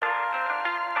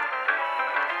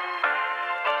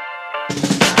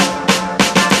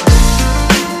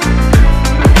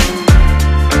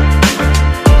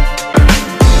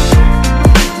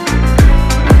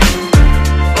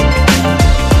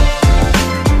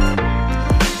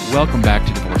Welcome back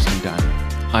to Divorced and Done.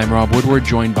 I'm Rob Woodward,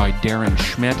 joined by Darren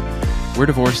Schmidt. We're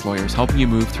divorce lawyers helping you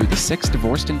move through the 6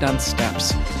 Divorced and Done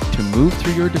steps to move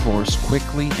through your divorce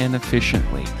quickly and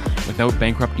efficiently without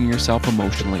bankrupting yourself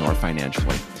emotionally or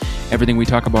financially. Everything we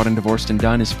talk about in Divorced and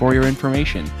Done is for your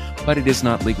information, but it is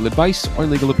not legal advice or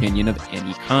legal opinion of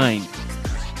any kind.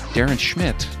 Darren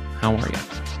Schmidt, how are you?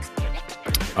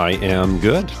 I am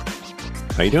good.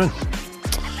 How you doing?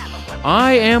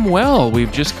 I am well.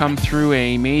 We've just come through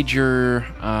a major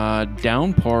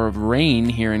downpour of rain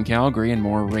here in Calgary and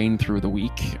more rain through the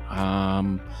week.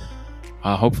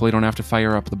 Hopefully don't have to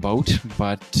fire up the boat,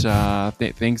 but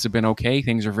things have been okay.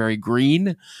 Things are very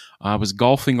green. I was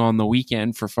golfing on the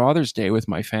weekend for Father's Day with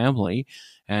my family,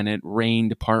 and it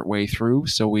rained partway through,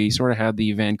 so we sort of had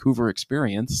the Vancouver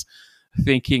experience,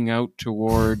 thinking out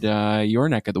toward your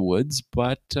neck of the woods,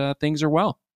 but things are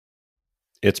well.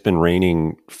 It's been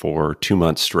raining for 2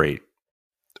 months straight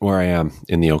where I am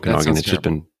in the Okanagan. It's just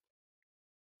been,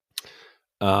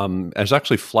 there's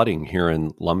actually flooding here in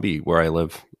Lumby where I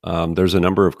live. There's a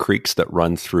number of creeks that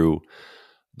run through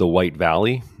the White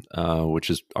Valley, which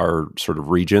is our sort of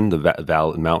region,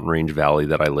 the mountain range valley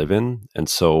that I live in. And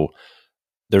so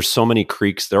there's so many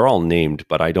creeks, they're all named,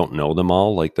 but I don't know them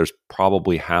all. Like there's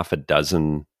probably half a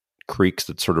dozen creeks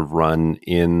that sort of run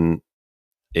in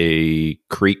a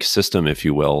creek system, if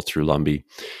you will, through Lumby.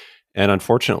 And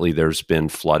unfortunately, there's been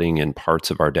flooding in parts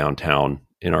of our downtown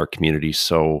in our community.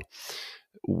 So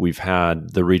we've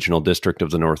had the regional district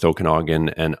of the North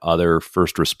Okanagan and other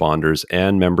first responders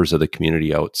and members of the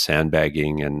community out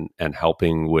sandbagging and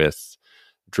helping with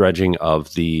dredging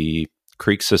of the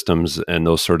creek systems and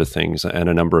those sort of things. And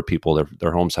a number of people,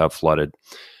 their homes have flooded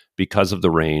because of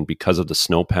the rain, because of the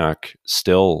snowpack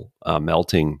still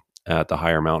melting at the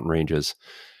higher mountain ranges.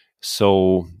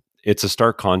 So it's a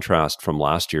stark contrast from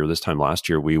last year. This time last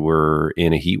year, we were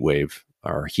in a heat wave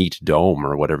or heat dome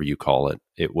or whatever you call it.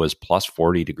 It was plus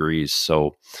 40 degrees.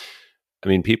 So, I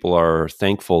mean, people are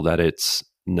thankful that it's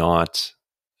not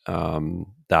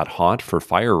that hot for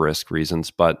fire risk reasons.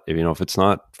 But, if it's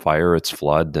not fire, it's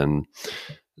flood. And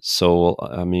so,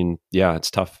 I mean, yeah,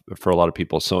 it's tough for a lot of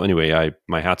people. So anyway,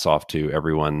 my hat's off to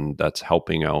everyone that's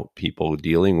helping out people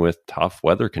dealing with tough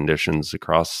weather conditions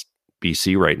across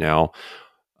BC right now.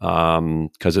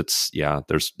 Because it's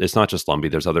not just Lumby.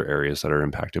 There's other areas that are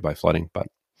impacted by flooding. But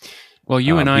well,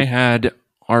 you and I had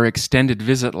our extended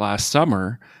visit last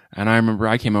summer, and I remember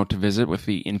I came out to visit with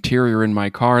the interior in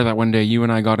my car. That one day you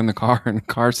and I got in the car, and the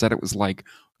car said it was like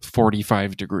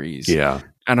 45 degrees. Yeah.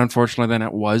 And unfortunately, then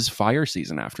it was fire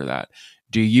season after that.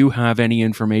 Do you have any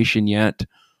information yet,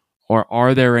 or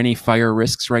are there any fire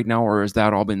risks right now, or has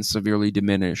that all been severely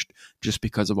diminished just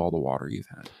because of all the water you've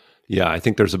had? Yeah, I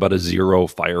think there's about a 0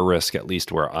 fire risk, at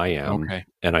least where I am. Okay.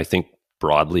 And I think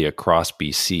broadly across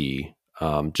BC,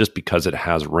 just because it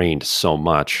has rained so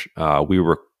much.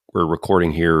 We're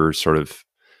recording here sort of,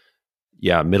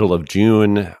 middle of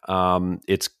June.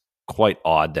 It's quite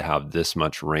odd to have this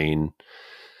much rain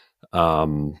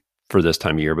for this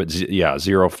time of year, but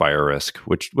 0 fire risk,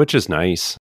 which is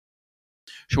nice.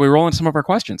 Should we roll in some of our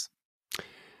questions?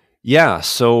 Yeah.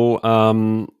 So,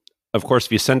 of course,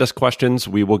 if you send us questions,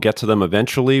 we will get to them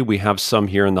eventually. We have some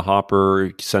here in the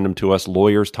hopper. Send them to us.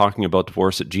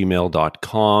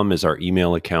 lawyerstalkingaboutdivorce@gmail.com is our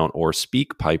email account, or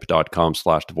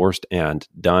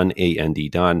speakpipe.com/divorcedandDone, A-N-D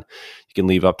done. You can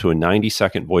leave up to a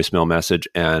 90-second voicemail message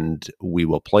and we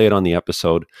will play it on the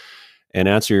episode and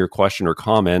answer your question or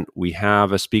comment. We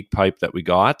have a speak pipe that we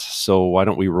got, so why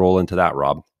don't we roll into that,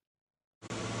 Rob?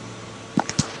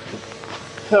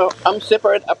 So I'm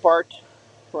separate apart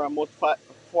for almost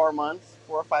 4 months,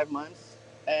 4 or 5 months,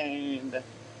 and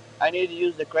I need to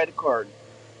use the credit card,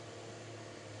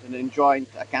 the joint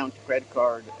account credit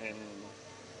card and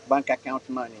bank account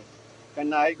money.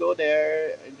 Can I go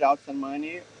there, draw some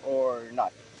money, or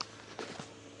not?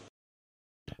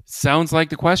 Sounds like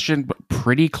the question, but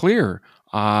pretty clear.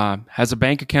 Has a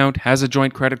bank account, has a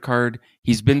joint credit card.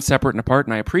 He's been separate and apart,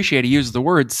 and I appreciate he uses the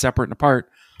words separate and apart.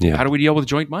 Yeah. How do we deal with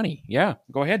joint money? Yeah,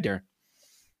 go ahead, Darren.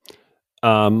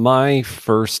 My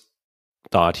first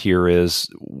thought here is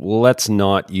let's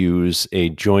not use a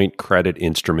joint credit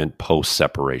instrument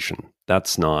post-separation.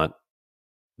 That's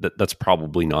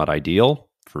probably not ideal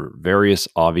for various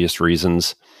obvious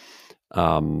reasons,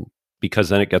 because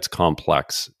then it gets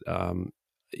complex.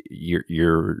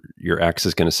 Your ex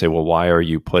is going to say, well, why are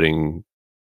you putting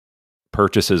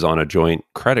purchases on a joint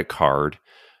credit card?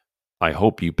 I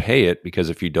hope you pay it, because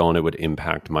if you don't, it would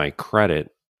impact my credit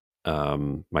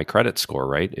score,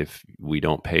 right? If we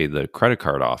don't pay the credit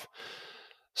card off.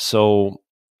 So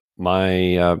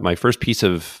my first piece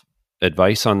of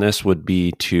advice on this would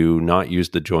be to not use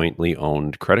the jointly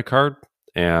owned credit card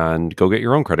and go get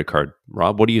your own credit card.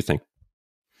 Rob, what do you think?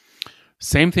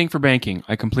 Same thing for banking.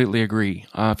 I completely agree.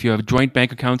 If you have joint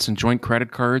bank accounts and joint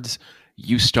credit cards,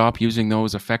 you stop using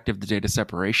those effective the date of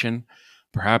separation.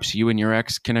 Perhaps you and your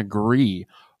ex can agree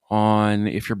on,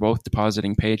 if you're both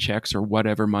depositing paychecks or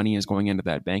whatever money is going into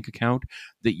that bank account,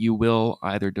 that you will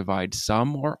either divide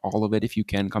some or all of it, if you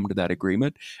can come to that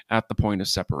agreement, at the point of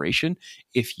separation.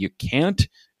 If you can't,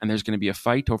 and there's going to be a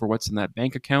fight over what's in that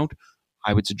bank account,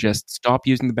 I would suggest stop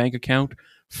using the bank account,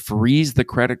 freeze the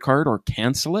credit card or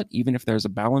cancel it, even if there's a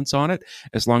balance on it,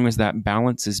 as long as that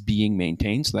balance is being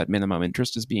maintained, so that minimum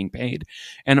interest is being paid,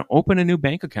 and open a new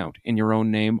bank account in your own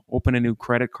name, open a new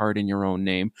credit card in your own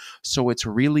name. So it's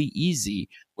really easy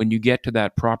when you get to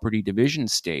that property division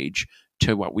stage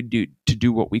to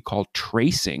do what we call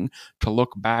tracing, to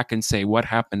look back and say what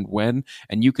happened when,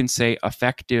 and you can say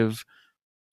effective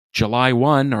July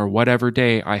 1 or whatever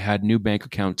day I had new bank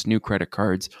accounts, new credit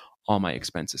cards, all my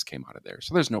expenses came out of there.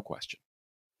 So there's no question.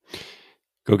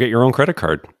 Go get your own credit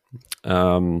card.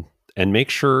 And make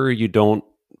sure you don't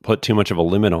put too much of a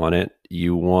limit on it.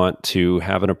 You want to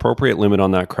have an appropriate limit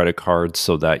on that credit card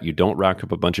so that you don't rack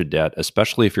up a bunch of debt,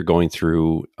 especially if you're going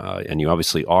through, and you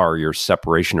obviously are, your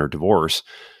separation or divorce.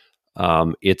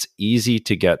 It's easy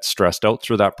to get stressed out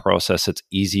through that process. It's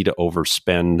easy to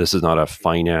overspend. This is not a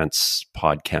finance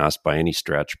podcast by any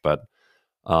stretch, but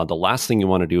the last thing you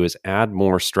want to do is add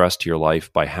more stress to your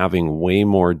life by having way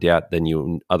more debt than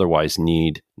you otherwise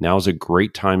need. Now is a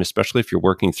great time, especially if you're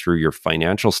working through your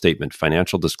financial statement,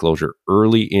 financial disclosure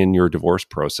early in your divorce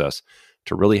process,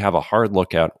 to really have a hard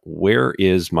look at, where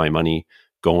is my money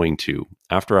going to?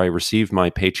 After I receive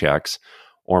my paychecks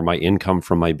or my income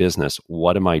from my business,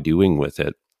 what am I doing with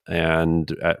it?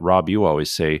 And Rob, you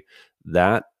always say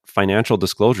that financial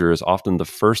disclosure is often the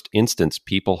first instance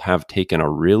people have taken a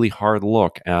really hard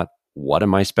look at, what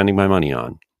am I spending my money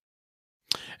on?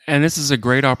 And this is a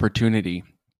great opportunity.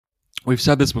 We've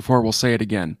said this before, we'll say it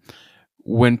again.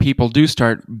 When people do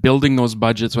start building those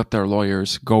budgets with their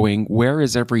lawyers, going, where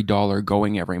is every dollar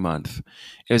going every month,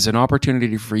 is an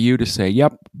opportunity for you to say,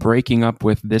 yep, breaking up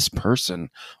with this person,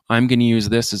 I'm going to use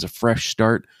this as a fresh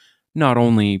start, not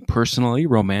only personally,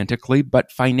 romantically,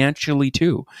 but financially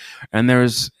too. And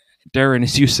there's, Darren,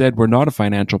 as you said, we're not a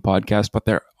financial podcast, but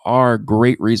there are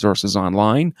great resources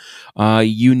online.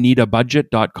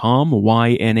 YouNeedABudget.com,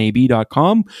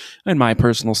 YNAB.com, and my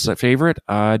personal favorite,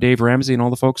 Dave Ramsey and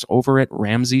all the folks over at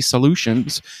Ramsey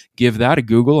Solutions. Give that a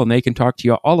Google, and they can talk to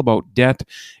you all about debt,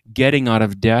 getting out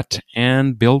of debt,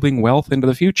 and building wealth into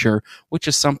the future, which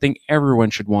is something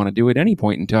everyone should want to do at any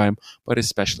point in time, but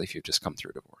especially if you've just come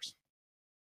through divorce.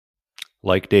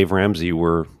 Like Dave Ramsey,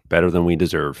 we're better than we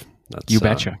deserve. You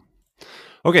betcha.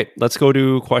 Okay, let's go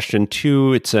to question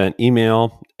 2. It's an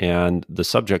email, and the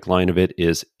subject line of it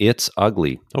is, "It's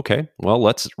ugly." Okay, well,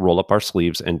 let's roll up our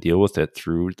sleeves and deal with it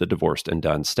through the divorced and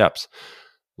done steps.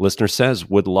 Listener says,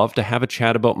 "Would love to have a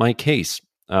chat about my case."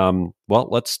 Well,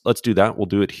 let's do that. We'll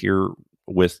do it here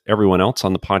with everyone else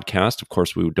on the podcast. Of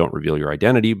course, we don't reveal your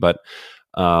identity, but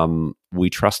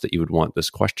we trust that you would want this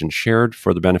question shared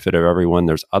for the benefit of everyone.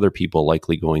 There's other people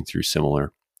likely going through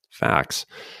similar facts.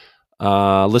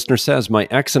 Listener says, "My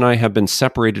ex and I have been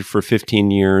separated for 15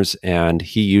 years, and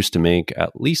he used to make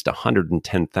at least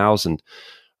 $110,000,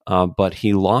 but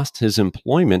he lost his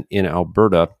employment in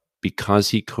Alberta because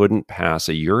he couldn't pass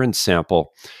a urine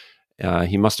sample.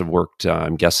 He must have worked,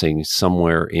 I'm guessing,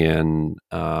 somewhere in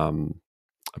a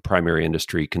primary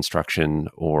industry, construction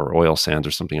or oil sands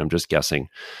or something. I'm just guessing.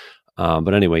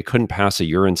 But anyway, couldn't pass a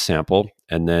urine sample,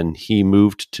 and then he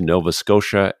moved to Nova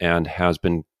Scotia and has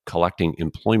been collecting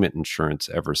employment insurance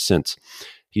ever since.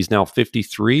 He's now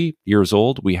 53 years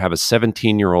old. We have a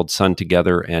 17-year-old son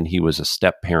together, and he was a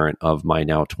step parent of my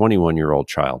now 21-year-old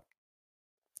child.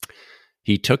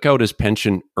 He took out his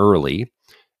pension early,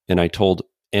 and I told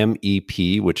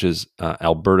MEP, which is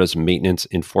Alberta's Maintenance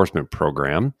Enforcement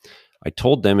Program, I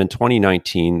told them in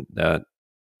 2019 that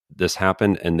this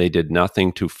happened, and they did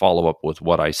nothing to follow up with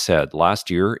what I said. Last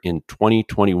year, in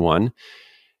 2021,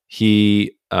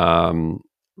 he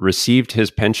received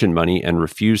his pension money and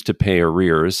refused to pay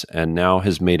arrears, and now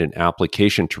has made an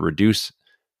application to reduce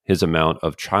his amount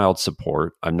of child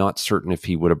support. I'm not certain if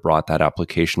he would have brought that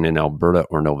application in Alberta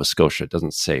or Nova Scotia. It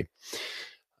doesn't say.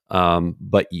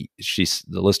 But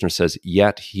the listener says,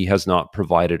 yet he has not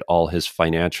provided all his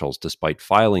financials despite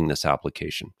filing this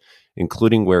application,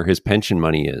 including where his pension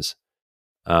money is.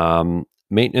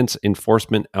 Maintenance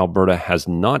Enforcement Alberta has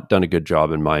not done a good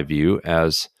job, in my view,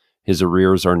 as his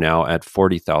arrears are now at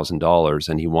 $40,000,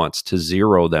 and he wants to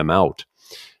zero them out.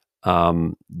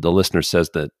 The listener says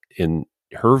that in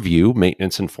her view,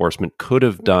 maintenance enforcement could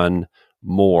have done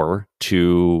more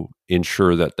to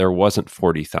ensure that there wasn't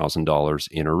 $40,000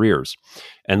 in arrears,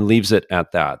 and leaves it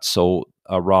at that. So,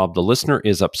 Rob, the listener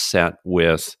is upset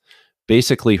with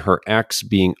basically her ex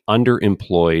being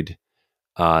underemployed,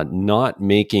 not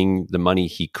making the money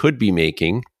he could be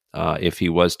making if he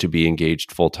was to be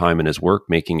engaged full time in his work,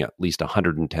 making at least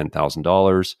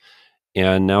 $110,000.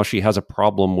 And now she has a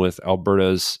problem with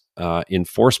Alberta's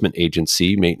enforcement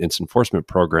agency, maintenance enforcement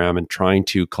program, and trying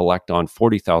to collect on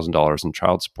 $40,000 in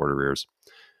child support arrears.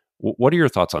 What are your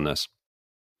thoughts on this?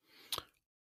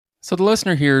 So the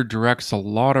listener here directs a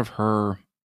lot of her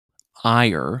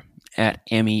ire at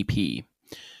MEP.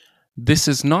 This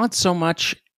is not so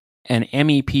much an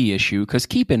MEP issue, because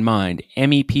keep in mind,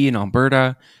 MEP in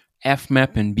Alberta,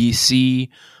 FMEP in BC,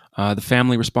 the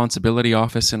Family Responsibility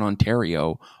Office in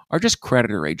Ontario are just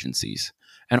creditor agencies.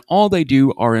 And all they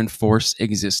do are enforce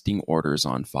existing orders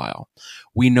on file.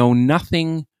 We know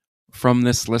nothing from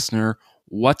this listener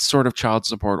what sort of child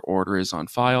support order is on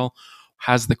file.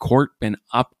 Has the court been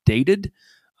updated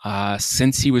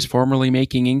since he was formerly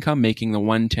making income, making the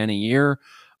 $110 a year?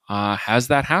 Has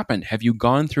that happened? Have you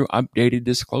gone through updated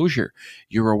disclosure?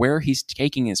 You're aware he's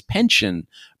taking his pension,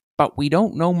 but we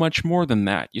don't know much more than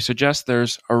that. You suggest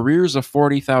there's arrears of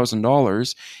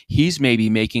 $40,000. He's maybe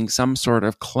making some sort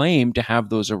of claim to have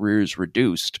those arrears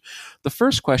reduced. The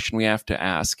first question we have to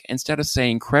ask, instead of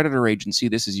saying creditor agency,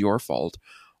 this is your fault,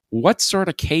 what sort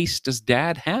of case does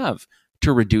dad have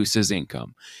to reduce his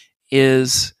income?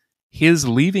 Is his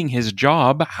leaving his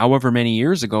job however many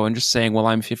years ago and just saying, well,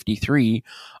 I'm 53,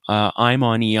 I'm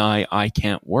on EI, I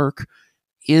can't work,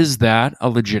 is that a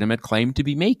legitimate claim to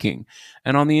be making?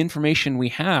 And on the information we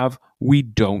have, we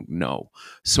don't know.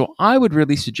 So I would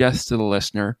really suggest to the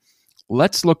listener,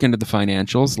 let's look into the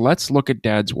financials. Let's look at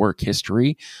dad's work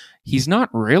history. He's not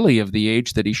really of the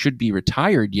age that he should be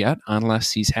retired yet,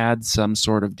 unless he's had some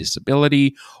sort of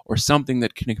disability or something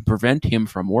that can prevent him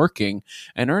from working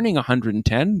and earning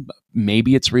 110.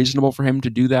 Maybe it's reasonable for him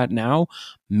to do that now,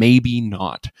 maybe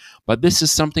not. But this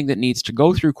is something that needs to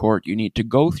go through court. You need to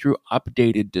go through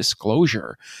updated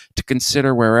disclosure to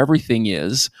consider where everything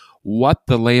is, what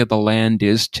the lay of the land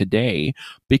is today,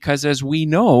 because as we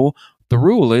know, the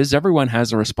rule is everyone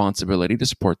has a responsibility to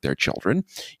support their children.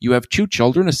 You have two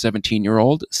children, a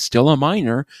 17-year-old, still a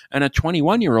minor, and a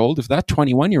 21-year-old. If that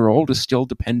 21-year-old is still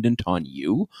dependent on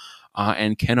you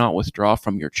and cannot withdraw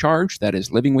from your charge, that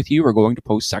is living with you or going to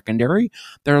post-secondary,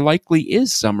 there likely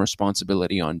is some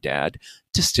responsibility on dad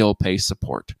to still pay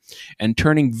support. And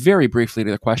turning very briefly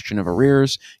to the question of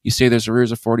arrears, you say there's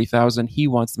arrears of $40,000. He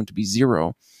wants them to be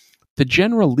zero. The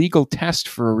general legal test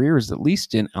for arrears, at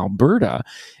least in Alberta,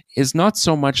 is not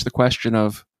so much the question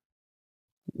of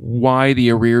why the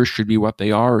arrears should be what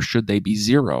they are or should they be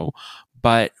zero,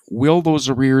 but will those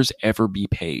arrears ever be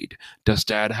paid? Does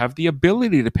dad have the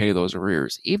ability to pay those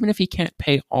arrears, even if he can't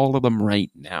pay all of them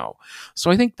right now? So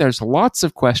I think there's lots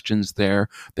of questions there.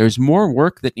 There's more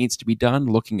work that needs to be done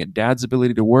looking at dad's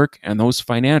ability to work and those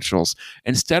financials,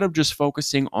 instead of just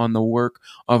focusing on the work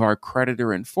of our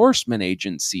creditor enforcement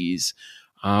agencies,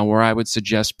 where I would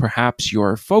suggest perhaps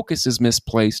your focus is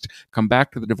misplaced. Come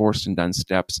back to the divorced and done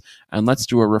steps, and let's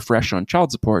do a refresh on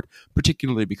child support,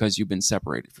 particularly because you've been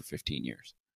separated for 15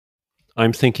 years.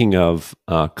 I'm thinking of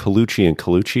Colucci and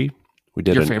Colucci. We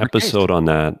did an episode on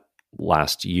that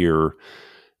last year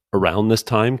around this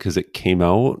time because it came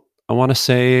out, I want to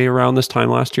say, around this time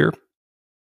last year.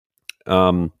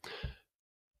 Colucci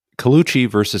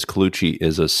versus Colucci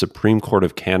is a Supreme Court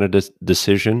of Canada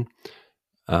decision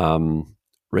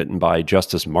written by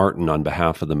Justice Martin on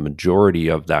behalf of the majority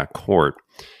of that court.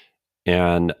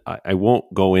 And I won't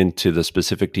go into the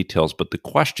specific details, but the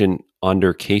question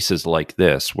under cases like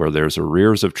this, where there's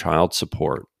arrears of child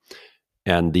support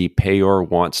and the payor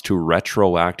wants to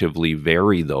retroactively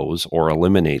vary those or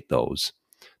eliminate those,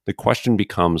 the question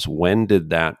becomes, when did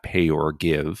that payor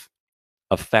give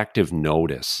effective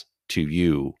notice to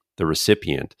you, the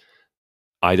recipient,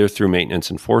 either through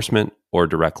maintenance enforcement or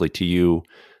directly to you,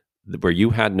 where you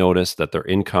had noticed that their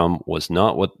income was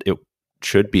not what it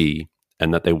should be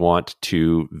and that they want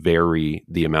to vary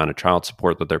the amount of child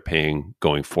support that they're paying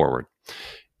going forward.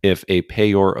 If a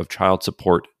payor of child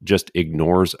support just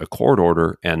ignores a court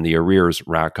order and the arrears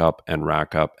rack up and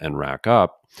rack up and rack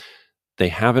up, they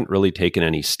haven't really taken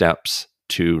any steps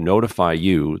to notify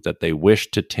you that they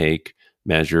wish to take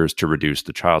measures to reduce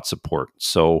the child support.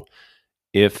 So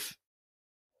if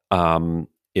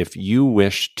you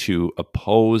wish to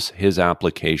oppose his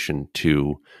application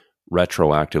to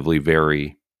retroactively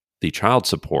vary the child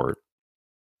support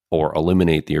or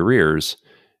eliminate the arrears,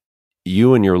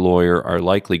 you and your lawyer are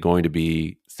likely going to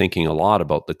be thinking a lot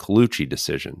about the Colucci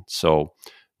decision. So,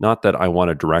 not that I want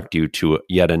to direct you to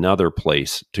yet another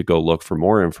place to go look for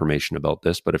more information about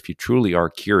this, but if you truly are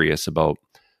curious about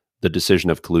the decision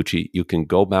of Colucci, you can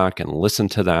go back and listen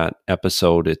to that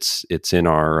episode. It's in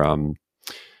our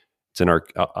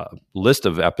list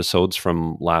of episodes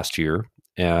from last year,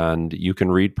 and you can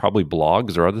read probably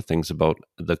blogs or other things about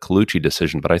the Colucci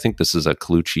decision. But I think this is a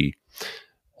Colucci.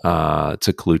 It's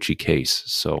a Colucci case.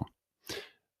 So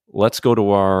let's go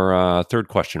to our third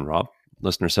question, Rob.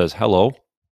 Listener says, "Hello.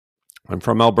 I'm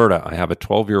from Alberta. I have a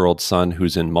 12-year-old son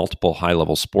who's in multiple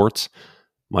high-level sports.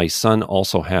 My son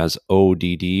also has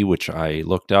ODD, which I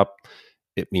looked up.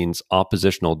 It means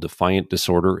oppositional defiant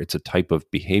disorder. It's a type of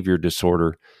behavior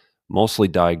disorder, mostly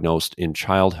diagnosed in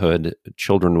childhood.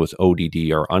 Children with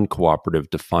ODD are uncooperative,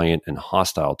 defiant, and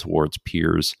hostile towards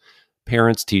peers,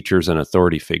 parents, teachers, and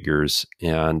authority figures,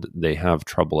 and they have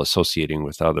trouble associating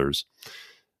with others."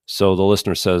 So the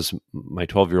listener says, my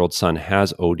 12-year-old son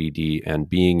has ODD, and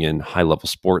being in high-level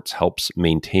sports helps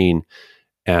maintain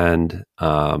and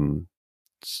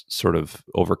sort of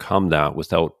overcome that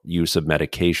without use of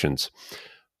medications.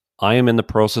 I am in the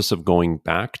process of going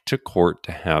back to court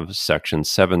to have Section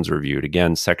 7s reviewed.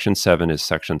 Again, Section 7 is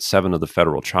Section 7 of the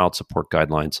Federal Child Support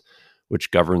Guidelines,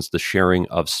 which governs the sharing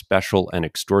of special and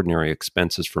extraordinary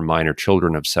expenses for minor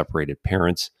children of separated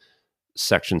parents.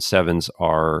 Section 7s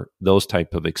are those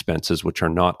type of expenses which are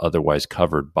not otherwise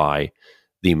covered by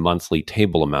the monthly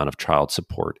table amount of child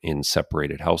support in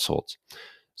separated households.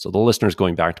 So the listener's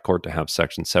going back to court to have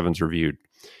Section 7s reviewed.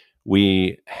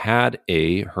 We had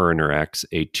her and her ex,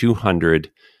 a $200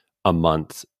 a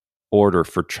month order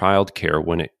for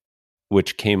childcare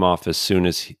which came off as soon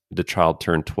as the child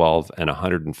turned 12, and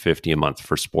 $150 a month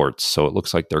for sports. So it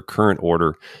looks like their current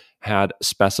order had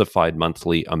specified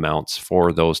monthly amounts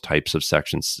for those types of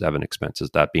Section 7 expenses,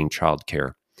 that being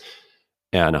childcare,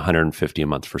 and $150 a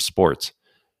month for sports.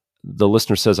 The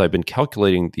listener says, I've been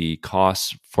calculating the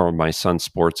costs for my son's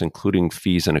sports, including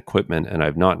fees and equipment, and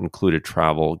I've not included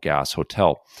travel, gas,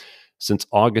 hotel. Since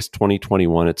August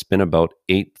 2021, it's been about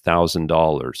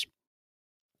 $8,000.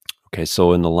 Okay,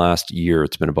 so in the last year,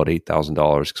 it's been about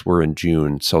 $8,000 because we're in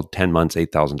June. So 10 months,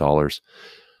 $8,000.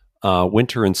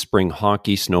 Winter and spring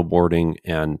hockey, snowboarding,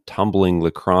 and tumbling,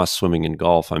 lacrosse, swimming, and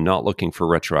golf. I'm not looking for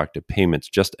retroactive payments,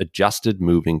 just adjusted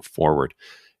moving forward.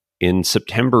 In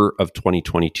September of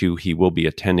 2022, he will be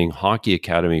attending Hockey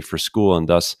Academy for school and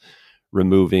thus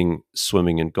removing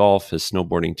swimming and golf. His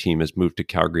snowboarding team has moved to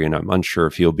Calgary, and I'm unsure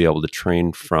if he'll be able to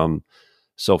train from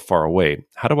so far away.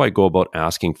 How do I go about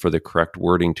asking for the correct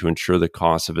wording to ensure the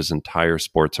costs of his entire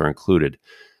sports are included?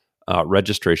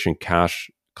 Registration,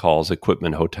 cash calls,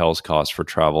 equipment, hotels, costs for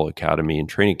travel, academy, and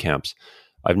training camps.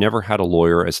 I've never had a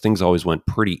lawyer, as things always went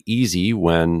pretty easy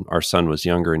when our son was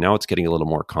younger, and now it's getting a little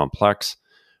more complex.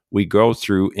 We go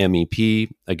through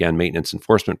MEP, again, Maintenance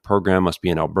Enforcement Program, must be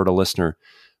an Alberta listener,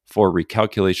 for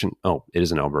recalculation. Oh, it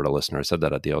is an Alberta listener. I said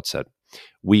that at the outset.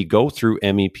 We go through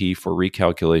MEP for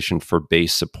recalculation for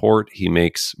base support. He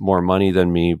makes more money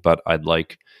than me, but I'd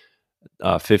like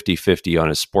 50-50 on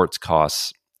his sports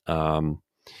costs.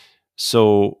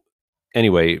 So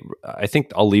anyway, I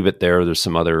think I'll leave it there. There's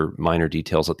some other minor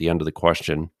details at the end of the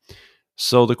question.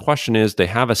 So the question is, they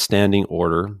have a standing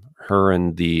order, her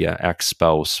and the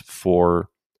ex-spouse, for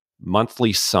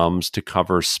monthly sums to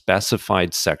cover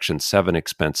specified Section 7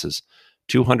 expenses,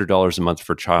 $200 a month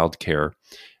for childcare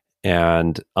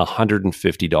and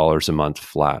 $150 a month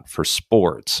flat for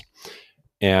sports.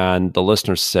 And the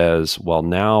listener says, well,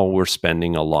 now we're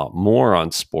spending a lot more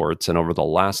on sports, and over the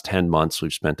last 10 months,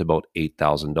 we've spent about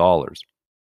 $8,000.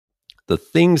 The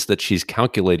things that she's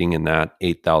calculating in that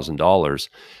 $8,000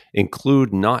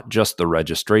 include not just the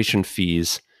registration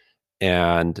fees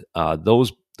and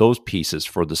those pieces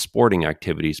for the sporting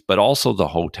activities, but also the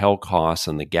hotel costs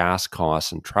and the gas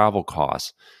costs and travel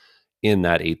costs in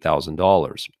that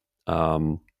 $8,000.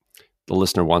 The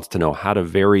listener wants to know how to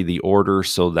vary the order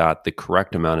so that the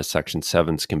correct amount of Section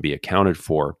 7s can be accounted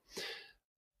for.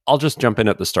 I'll just jump in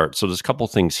at the start. So there's a couple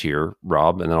things here,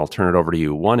 Rob, and then I'll turn it over to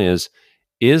you. One is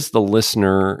the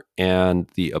listener and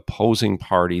the opposing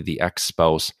party, the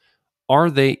ex-spouse, are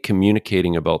they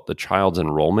communicating about the child's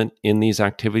enrollment in these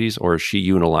activities, or is she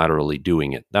unilaterally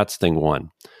doing it? That's thing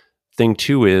one. Thing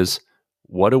two is,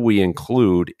 what do we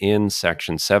include in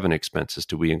Section 7 expenses?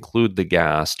 Do we include the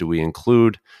gas? Do we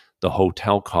include the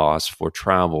hotel costs for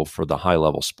travel for the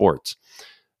high-level sports?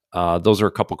 Those are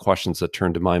a couple questions that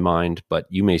turn to my mind, but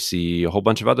you may see a whole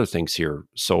bunch of other things here.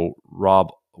 So,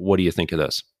 Rob, what do you think of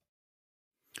this?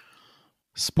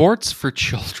 Sports for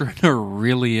children are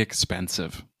really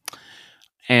expensive.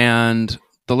 And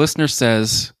the listener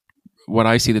says what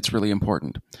I see that's really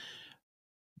important.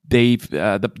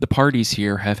 The parties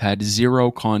here have had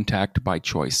zero contact by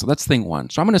choice. So that's thing one.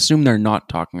 So I'm going to assume they're not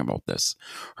talking about this.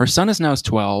 Her son is now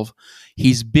 12.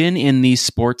 He's been in these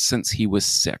sports since he was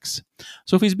 6.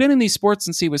 So if he's been in these sports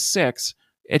since he was 6,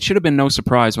 it should have been no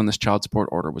surprise when this child support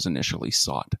order was initially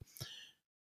sought.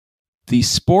 The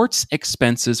sports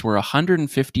expenses were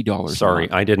 $150.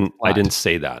 Sorry, I didn't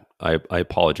say that. I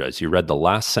apologize. You read the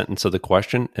last sentence of the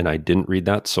question, and I didn't read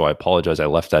that, so I apologize. I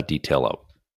left that detail out.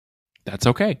 That's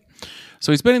okay.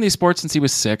 So he's been in these sports since he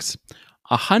was 6.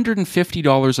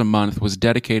 $150 a month was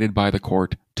dedicated by the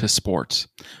court to sports.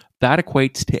 That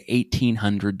equates to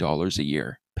 $1,800 a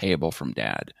year payable from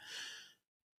dad.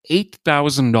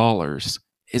 $8,000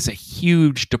 is a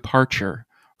huge departure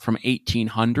from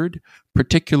 $1,800,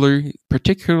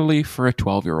 particularly for a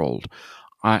 12-year-old.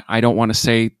 I don't want to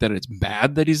say that it's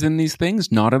bad that he's in these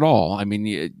things. Not at all. I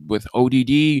mean, with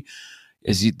ODD,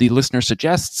 as the listener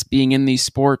suggests, being in these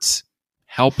sports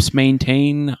helps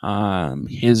maintain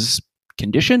his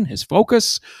condition, his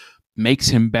focus, makes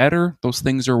him better. Those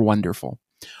things are wonderful.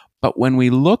 But when we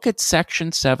look at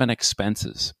Section 7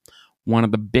 expenses, one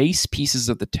of the base pieces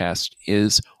of the test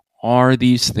is, are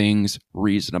these things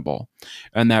reasonable?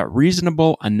 And that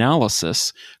reasonable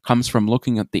analysis comes from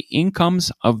looking at the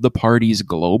incomes of the parties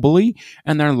globally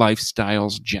and their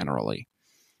lifestyles generally.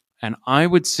 And I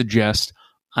would suggest,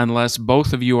 unless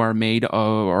both of you are made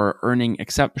of or earning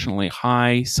exceptionally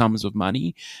high sums of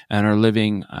money and are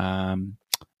living a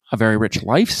very rich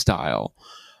lifestyle,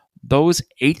 those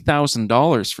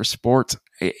 $8,000 for sports,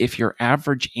 if you're an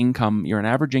average income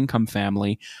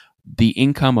family, the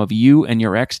income of you and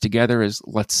your ex together is,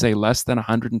 let's say, less than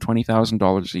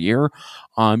 $120,000 a year,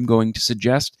 I'm going to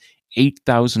suggest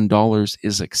 $8,000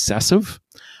 is excessive.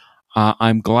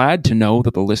 I'm glad to know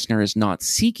that the listener is not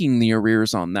seeking the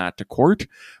arrears on that to court,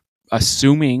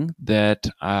 assuming that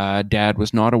dad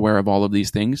was not aware of all of these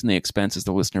things and the expenses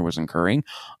the listener was incurring.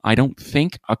 I don't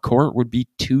think a court would be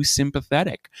too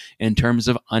sympathetic in terms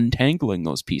of untangling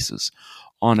those pieces.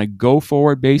 On a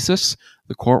go-forward basis,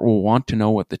 the court will want to know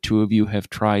what the two of you have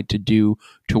tried to do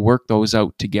to work those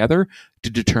out together to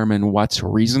determine what's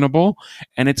reasonable,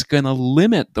 and it's going to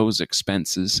limit those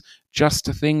expenses just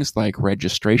to things like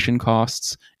registration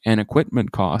costs and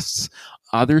equipment costs,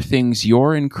 other things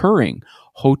you're incurring,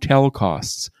 hotel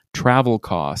costs, travel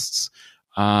costs,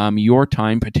 your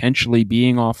time potentially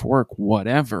being off work,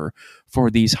 whatever, for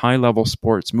these high-level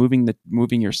sports, moving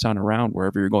your son around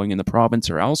wherever you're going in the province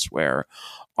or elsewhere,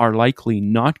 are likely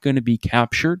not going to be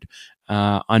captured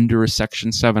under a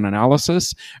Section 7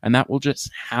 analysis, and that will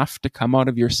just have to come out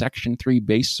of your Section 3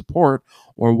 base support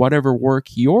or whatever work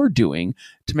you're doing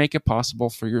to make it possible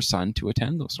for your son to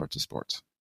attend those sorts of sports.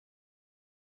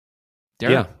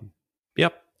 Darren? Yeah.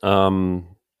 Yep.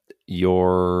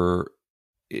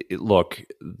 Look,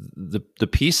 the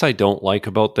piece I don't like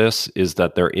about this is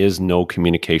that there is no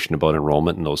communication about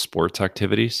enrollment in those sports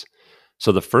activities.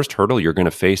 So the first hurdle you're going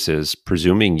to face is,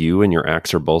 presuming you and your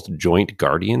ex are both joint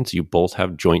guardians, you both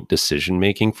have joint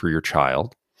decision-making for your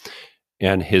child.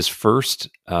 And his first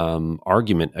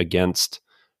argument against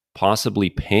possibly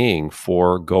paying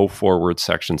for go-forward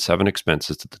Section 7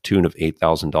 expenses to the tune of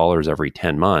 $8,000 every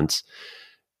 10 months,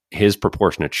 his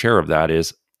proportionate share of that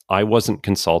is, I wasn't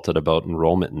consulted about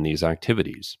enrollment in these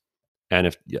activities. And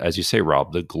if, as you say,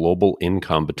 Rob, the global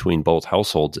income between both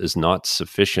households is not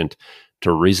sufficient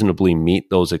to reasonably meet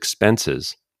those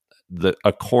expenses,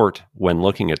 a court, when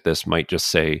looking at this, might just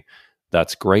say,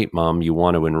 that's great, Mom, you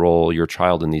want to enroll your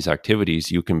child in these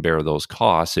activities, you can bear those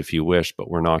costs if you wish, but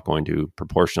we're not going to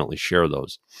proportionately share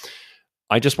those.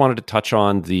 I just wanted to touch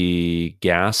on the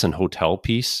gas and hotel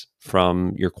piece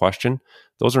from your question.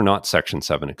 Those are not Section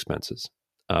 7 expenses.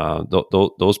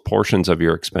 Those portions of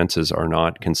your expenses are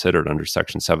not considered under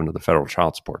Section 7 of the Federal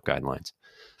Child Support Guidelines.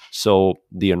 So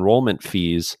the enrollment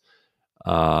fees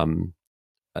are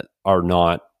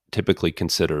not typically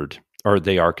considered, or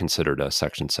they are considered a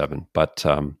Section 7. But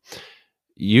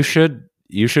you should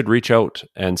reach out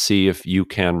and see if you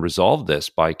can resolve this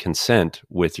by consent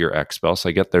with your ex-spouse.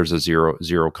 I get there's a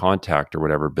zero contact or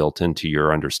whatever built into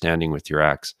your understanding with your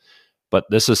ex. But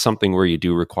this is something where you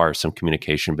do require some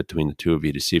communication between the two of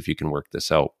you to see if you can work this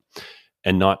out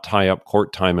and not tie up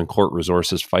court time and court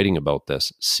resources fighting about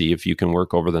this. See if you can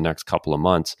work over the next couple of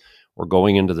months. We're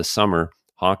going into the summer.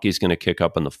 Hockey's going to kick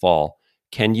up in the fall.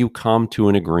 Can you come to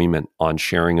an agreement on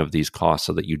sharing of these costs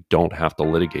so that you don't have to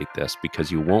litigate this?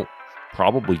 Because you won't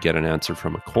probably get an answer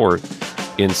from a court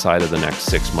inside of the next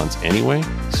 6 months anyway.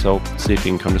 So see if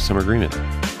you can come to some agreement.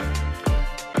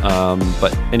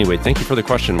 But anyway, thank you for the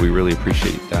question. We really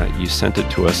appreciate that. You sent it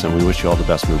to us, and we wish you all the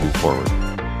best moving forward.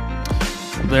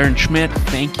 Darren Schmidt,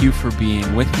 thank you for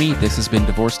being with me. This has been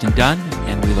Divorced and Done,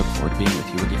 and we look forward to being with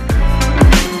you again.